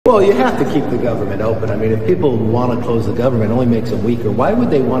Well, you have to keep the government open. I mean, if people want to close the government, it only makes them weaker. Why would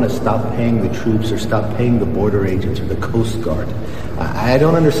they want to stop paying the troops or stop paying the border agents or the Coast Guard? I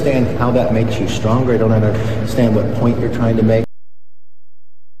don't understand how that makes you stronger. I don't understand what point you're trying to make.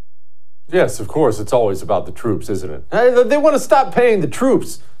 Yes, of course. It's always about the troops, isn't it? They want to stop paying the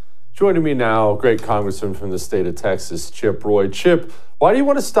troops. Joining me now, great congressman from the state of Texas, Chip Roy. Chip, why do you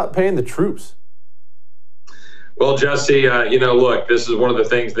want to stop paying the troops? Well, Jesse, look, this is one of the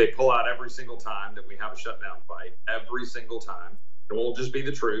things they pull out every single time that we have a shutdown fight, every single time. It won't just be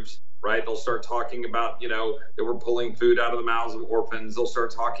the troops, right? They'll start talking about, that we're pulling food out of the mouths of orphans. They'll start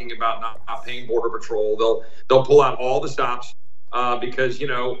talking about not paying Border Patrol. They'll pull out all the stops because,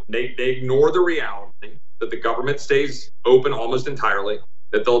 they ignore the reality that the government stays open almost entirely,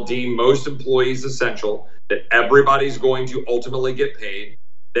 that they'll deem most employees essential, that everybody's going to ultimately get paid.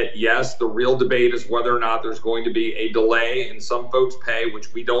 That yes, the real debate is whether or not there's going to be a delay in some folks' pay,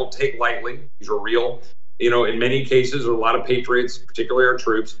 which we don't take lightly. These are real. In many cases, there are a lot of patriots, particularly our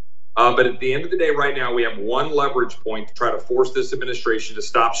troops. But at the end of the day, right now, we have one leverage point to try to force this administration to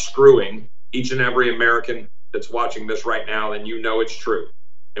stop screwing each and every American that's watching this right now, and it's true.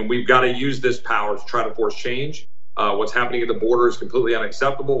 And we've got to use this power to try to force change. What's happening at the border is completely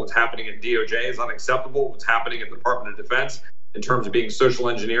unacceptable. What's happening at DOJ is unacceptable. What's happening at the Department of Defense in terms of being social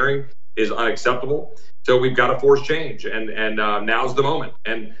engineering is unacceptable. So we've got to force change, and now's the moment.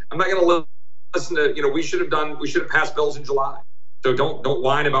 And I'm not going to listen to, we should have passed bills in July. So don't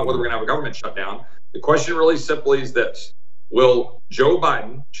whine about whether we're going to have a government shutdown. The question really simply is this: will Joe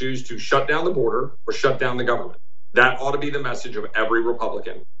Biden choose to shut down the border or shut down the government? That ought to be the message of every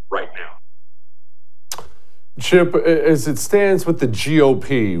Republican right now. Chip, as it stands with the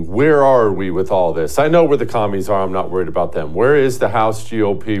GOP, where are we with all this? I know where the commies are. I'm not worried about them. Where is the House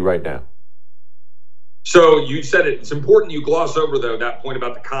GOP right now? So you said it. It's important you gloss over, though, that point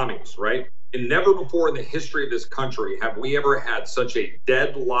about the commies, right? And never before in the history of this country have we ever had such a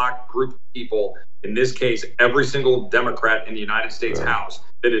deadlocked group of people, in this case, every single Democrat in the United States House,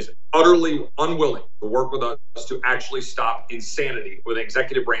 that is utterly unwilling to work with us to actually stop insanity with the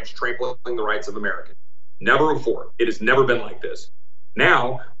executive branch trampling the rights of Americans. Never before. It has never been like this.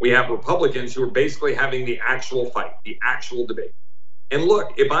 Now we have Republicans who are basically having the actual fight, the actual debate. And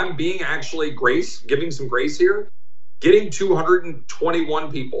look, if I'm being actually giving some grace here, getting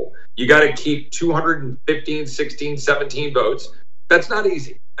 221 people, you got to keep 215, 16, 17 votes. That's not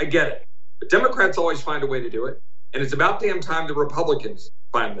easy. I get it. But Democrats always find a way to do it. And it's about damn time the Republicans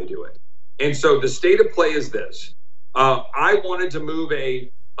finally do it. And so the state of play is this. I wanted to move a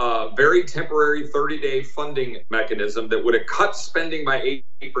very temporary 30-day funding mechanism that would have cut spending by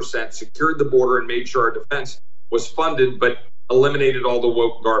 8%, secured the border, and made sure our defense was funded, but eliminated all the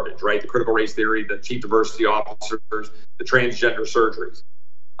woke garbage, right? The critical race theory, the chief diversity officers, the transgender surgeries.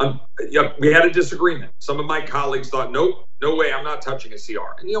 We had a disagreement. Some of my colleagues thought, nope, no way, I'm not touching a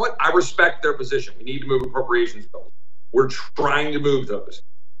CR. And you know what? I respect their position. We need to move appropriations bills. We're trying to move those.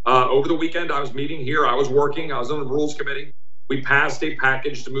 Over the weekend, I was meeting here. I was working. I was on the Rules Committee. We passed a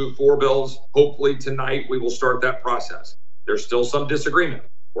package to move 4 bills. Hopefully tonight we will start that process. There's still some disagreement.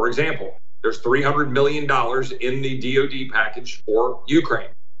 For example, there's $300 million in the DOD package for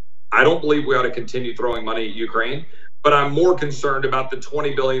Ukraine. I don't believe we ought to continue throwing money at Ukraine, but I'm more concerned about the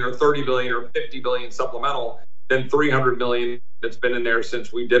 20 billion or 30 billion or 50 billion supplemental than 300 million that's been in there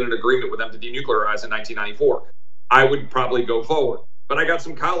since we did an agreement with them to denuclearize in 1994. I would probably go forward. But I got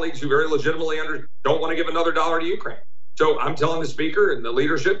some colleagues who very legitimately don't want to give another dollar to Ukraine. So I'm telling the speaker and the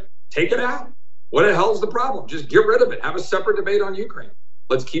leadership, take it out. What the hell's the problem? Just get rid of it. Have a separate debate on Ukraine.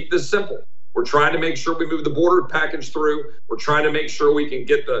 Let's keep this simple. We're trying to make sure we move the border package through. We're trying to make sure we can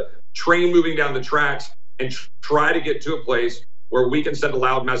get the train moving down the tracks and try to get to a place where we can send a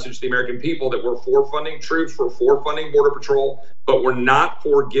loud message to the American people that we're for funding troops, we're for funding Border Patrol, but we're not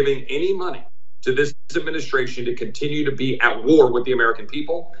for giving any money to this administration to continue to be at war with the American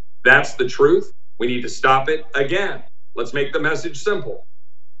people. That's the truth. We need to stop it. Again, let's make the message simple.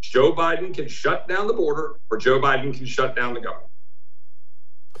 Joe Biden can shut down the border, or Joe Biden can shut down the government.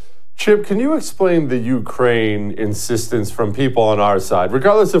 Chip, can you explain the Ukraine insistence from people on our side,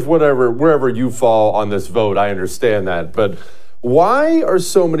 regardless of wherever you fall on this vote? I understand that, but why are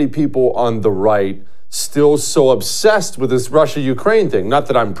so many people on the right still so obsessed with this Russia-Ukraine thing? Not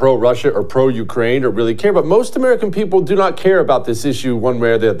that I'm pro-Russia or pro-Ukraine or really care, but most American people do not care about this issue one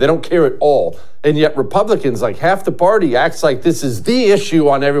way or the other. They don't care at all. And yet Republicans, like half the party, acts like this is the issue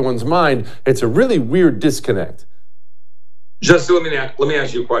on everyone's mind. It's a really weird disconnect. Justin, let me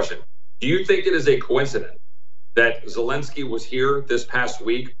ask you a question. Do you think it is a coincidence that Zelensky was here this past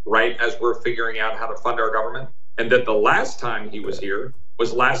week, right as we're figuring out how to fund our government, and that the last time he was here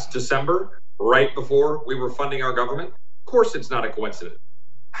was last December, right before we were funding our government? Of course, it's not a coincidence.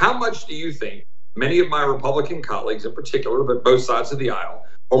 How much do you think many of my Republican colleagues in particular, but both sides of the aisle,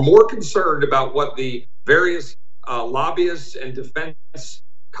 are more concerned about what the various lobbyists and defense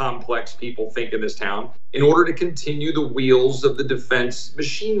complex people think in this town in order to continue the wheels of the defense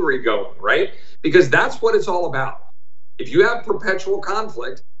machinery going, right? Because that's what it's all about. If you have perpetual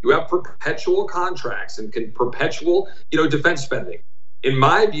conflict, you have perpetual contracts and perpetual, defense spending. In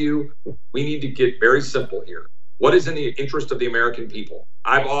my view, we need to get very simple here. What is in the interest of the American people?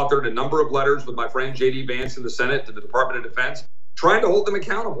 I've authored a number of letters with my friend J.D. Vance in the Senate to the Department of Defense, trying to hold them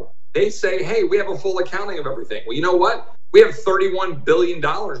accountable. They say, hey, we have a full accounting of everything. Well, you know what? We have $31 billion.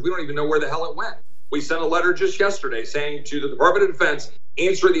 We don't even know where the hell it went. We sent a letter just yesterday saying to the Department of Defense,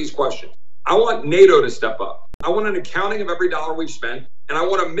 answer these questions. I want NATO to step up. I want an accounting of every dollar we've spent, and I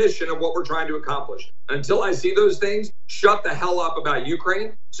want a mission of what we're trying to accomplish. And until I see those things, shut the hell up about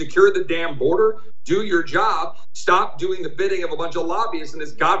Ukraine, secure the damn border, do your job, stop doing the bidding of a bunch of lobbyists in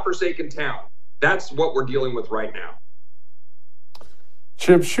this godforsaken town. That's what we're dealing with right now.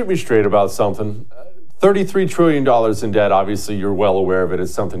 Chip, shoot me straight about something. $33 trillion in debt, obviously you're well aware of it.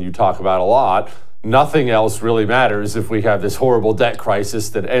 It's something you talk about a lot. Nothing else really matters if we have this horrible debt crisis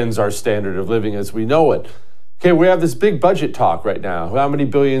that ends our standard of living as we know it. Okay, we have this big budget talk right now. How many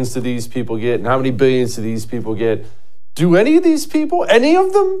billions do these people get and how many billions do these people get? Do any of these people, any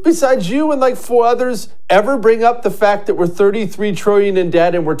of them besides you and like 4 others, ever bring up the fact that we're $33 trillion in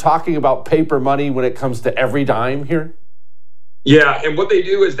debt and we're talking about paper money when it comes to every dime here? Yeah, and what they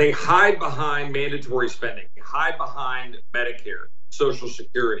do is they hide behind mandatory spending, they hide behind Medicare, Social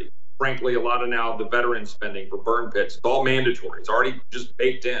Security. Frankly, a lot of now the veteran spending for burn pits, it's all mandatory. It's already just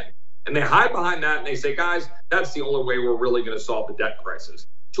baked in. And they hide behind that and they say, guys, that's the only way we're really going to solve the debt crisis.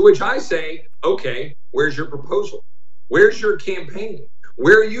 To which I say, okay, where's your proposal? Where's your campaign?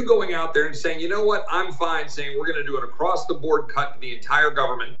 Where are you going out there and saying, you know what, I'm fine saying we're going to do an across-the-board cut to the entire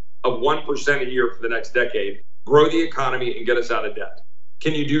government of 1% a year for the next decade, grow the economy, and get us out of debt?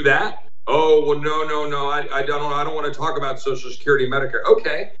 Can you do that? Oh, well, no. I don't want to talk about Social Security and Medicare.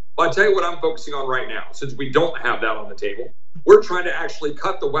 Okay, well, I'll tell you what I'm focusing on right now, since we don't have that on the table. We're trying to actually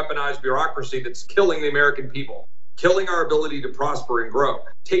cut the weaponized bureaucracy that's killing the American people, killing our ability to prosper and grow,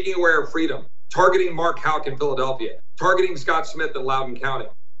 taking away our freedom, targeting Mark Houck in Philadelphia, targeting Scott Smith in Loudoun County,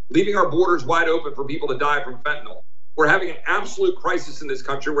 leaving our borders wide open for people to die from fentanyl. We're having an absolute crisis in this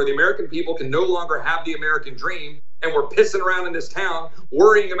country where the American people can no longer have the American dream, and we're pissing around in this town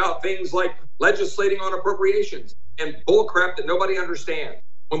worrying about things like legislating on appropriations and bullcrap that nobody understands.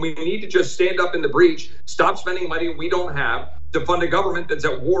 When we need to just stand up in the breach, stop spending money we don't have to fund a government that's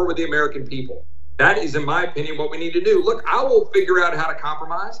at war with the American people. That is, in my opinion, what we need to do. Look, I will figure out how to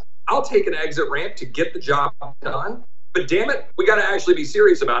compromise. I'll take an exit ramp to get the job done. But damn it, we got to actually be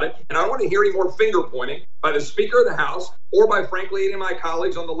serious about it. And I don't want to hear any more finger pointing by the Speaker of the House or by, frankly, any of my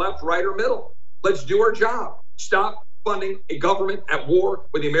colleagues on the left, right, or middle. Let's do our job. Stop funding a government at war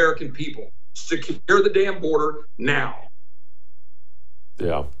with the American people. Secure the damn border now.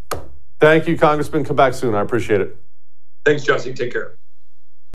 Yeah. Thank you, Congressman. Come back soon. I appreciate it. Thanks, Jesse. Take care.